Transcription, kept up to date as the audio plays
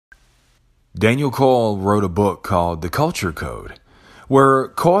Daniel Coyle wrote a book called The Culture Code, where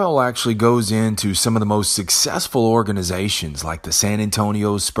Coyle actually goes into some of the most successful organizations like the San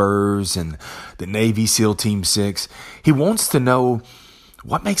Antonio Spurs and the Navy SEAL Team 6. He wants to know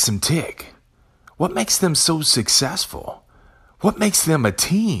what makes them tick. What makes them so successful? What makes them a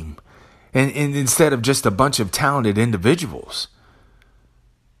team? And instead of just a bunch of talented individuals.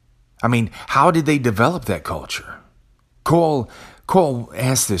 I mean, how did they develop that culture? Coyle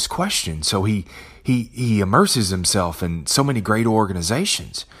asked this question, so he immerses himself in so many great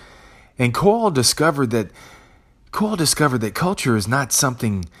organizations. And Coyle discovered that culture is not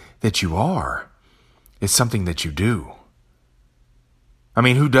something that you are. It's something that you do. I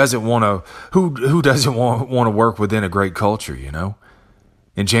mean, who doesn't want to work within a great culture, you know?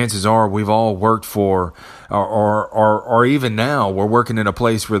 And chances are we've all worked for, or even now we're working in a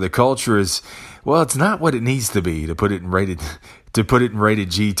place where the culture is, well, it's not what it needs to be, to put it in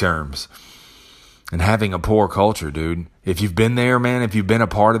rated G terms. And having a poor culture, dude, if you've been there, man, if you've been a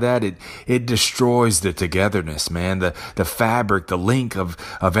part of that, it destroys the togetherness, man, the fabric, the link of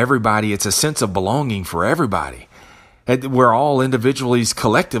everybody. It's a sense of belonging for everybody. Where all individuals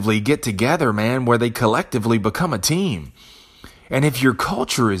collectively get together, man, where they collectively become a team. And if your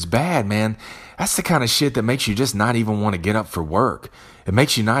culture is bad, man, that's the kind of shit that makes you just not even want to get up for work. It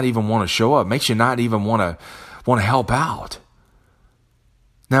makes you not even want to show up. It makes you not even want to help out.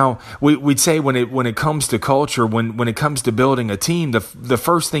 Now, we'd say when it comes to culture, when it comes to building a team, the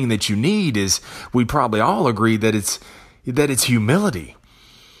first thing that you need is, we probably all agree that it's humility.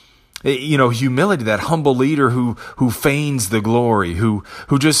 You know, humility, that humble leader who feigns the glory, who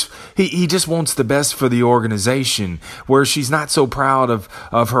just wants the best for the organization, where she's not so proud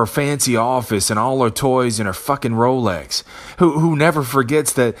of her fancy office and all her toys and her fucking Rolex, who never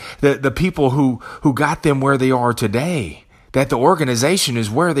forgets that the people who got them where they are today, that the organization is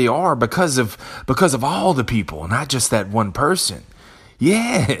where they are because of all the people, not just that one person.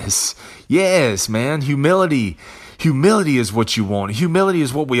 Yes, man, humility. Humility is what you want. Humility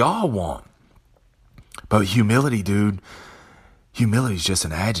is what we all want. But humility, dude, humility is just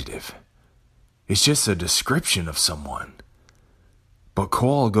an adjective. It's just a description of someone. But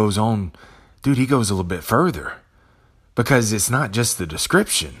Coyle goes on, dude, he goes a little bit further. Because it's not just the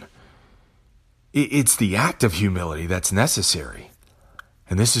description. It's the act of humility that's necessary.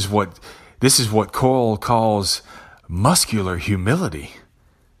 And this is what Coyle calls muscular humility.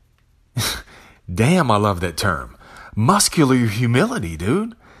 Damn, I love that term. Muscular humility,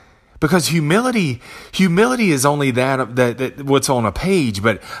 dude. Because humility is only that what's on a page,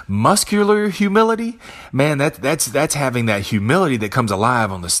 but muscular humility, man, that's having that humility that comes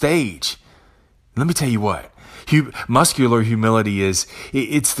alive on the stage. Let me tell you what, muscular humility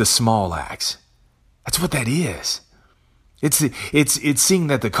it's the small acts. That's what that is. It's seeing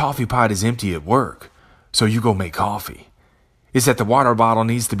that the coffee pot is empty at work, so you go make coffee. It's that the water bottle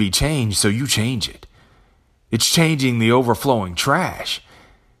needs to be changed, so you change it. It's changing the overflowing trash.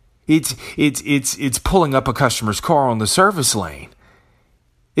 It's pulling up a customer's car on the service lane.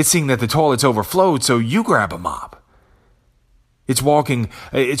 It's seeing that the toilet's overflowed, so you grab a mop. It's walking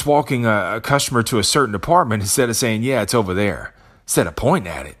a customer to a certain department instead of saying, yeah, it's over there. Instead of pointing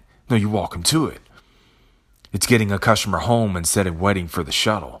at it, no, you walk them to it. It's getting a customer home instead of waiting for the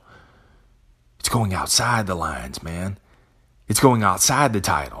shuttle. It's going outside the lines, man. It's going outside the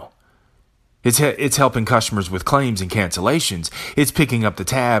title. It's helping customers with claims and cancellations. It's picking up the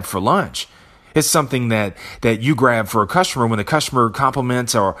tab for lunch. It's something that you grab for a customer when the customer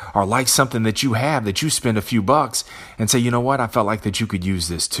compliments or likes something that you have, that you spend a few bucks and say, you know what, I felt like that you could use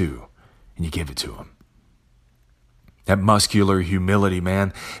this too. And you give it to them. That muscular humility,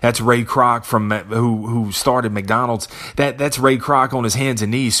 man. That's Ray Kroc who started McDonald's. That's Ray Kroc on his hands and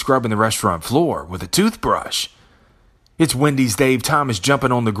knees scrubbing the restaurant floor with a toothbrush. It's Wendy's Dave Thomas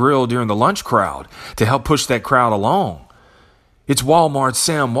jumping on the grill during the lunch crowd to help push that crowd along. It's Walmart's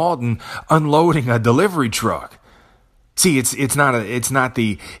Sam Walton unloading a delivery truck. See, it's not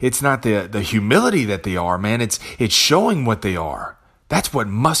the humility that they are, man. It's showing what they are. That's what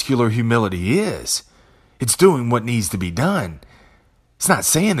muscular humility is. It's doing what needs to be done. It's not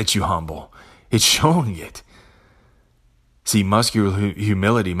saying that you're humble. It's showing it. See, muscular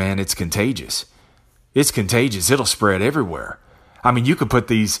humility, man, it's contagious. It's contagious. It'll spread everywhere. I mean, you could put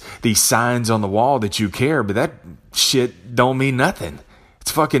these signs on the wall that you care, but that shit don't mean nothing.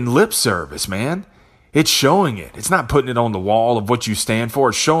 It's fucking lip service, man. It's showing it. It's not putting it on the wall of what you stand for.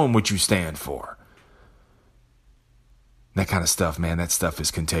 It's showing what you stand for. That kind of stuff, man, that stuff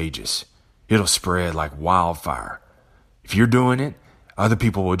is contagious. It'll spread like wildfire. If you're doing it, other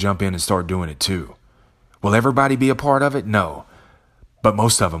people will jump in and start doing it too. Will everybody be a part of it? No. But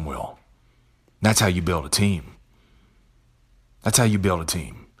most of them will. That's how you build a team. That's how you build a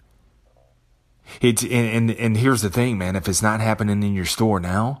team. And here's the thing, man. If it's not happening in your store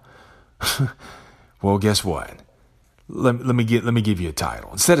now, well, guess what? Let me give you a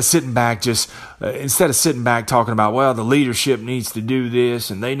title. Instead of sitting back talking about, well, the leadership needs to do this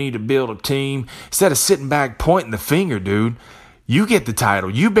and they need to build a team. Instead of sitting back pointing the finger, dude, you get the title.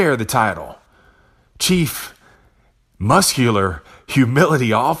 You bear the title. Chief Muscular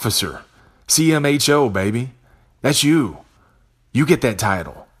Humility Officer. CMHO, baby. That's you. You get that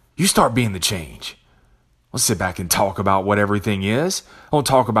title. You start being the change. Let's sit back and talk about what everything is. Don't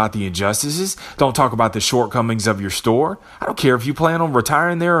talk about the injustices. Don't talk about the shortcomings of your store. I don't care if you plan on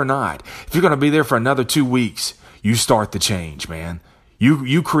retiring there or not. If you're going to be there for another 2 weeks, you start the change, man.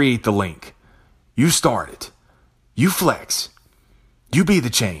 You create the link. You start it. You flex. You be the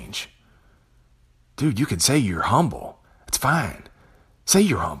change. Dude, you can say you're humble. It's fine. Say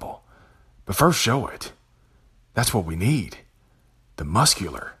you're humble. But first show it. That's what we need. The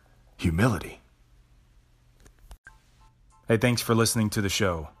muscular humility. Hey, thanks for listening to the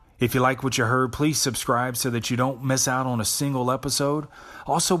show. If you like what you heard, please subscribe so that you don't miss out on a single episode.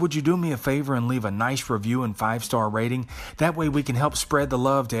 Also, would you do me a favor and leave a nice review and 5-star rating? That way we can help spread the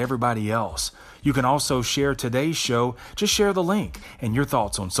love to everybody else. You can also share today's show. Just share the link and your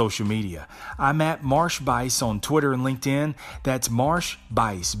thoughts on social media. I'm at Marsh Bice on Twitter and LinkedIn. That's Marsh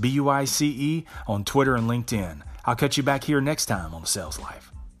Bice, B-U-I-C-E, on Twitter and LinkedIn. I'll catch you back here next time on The Sales Life.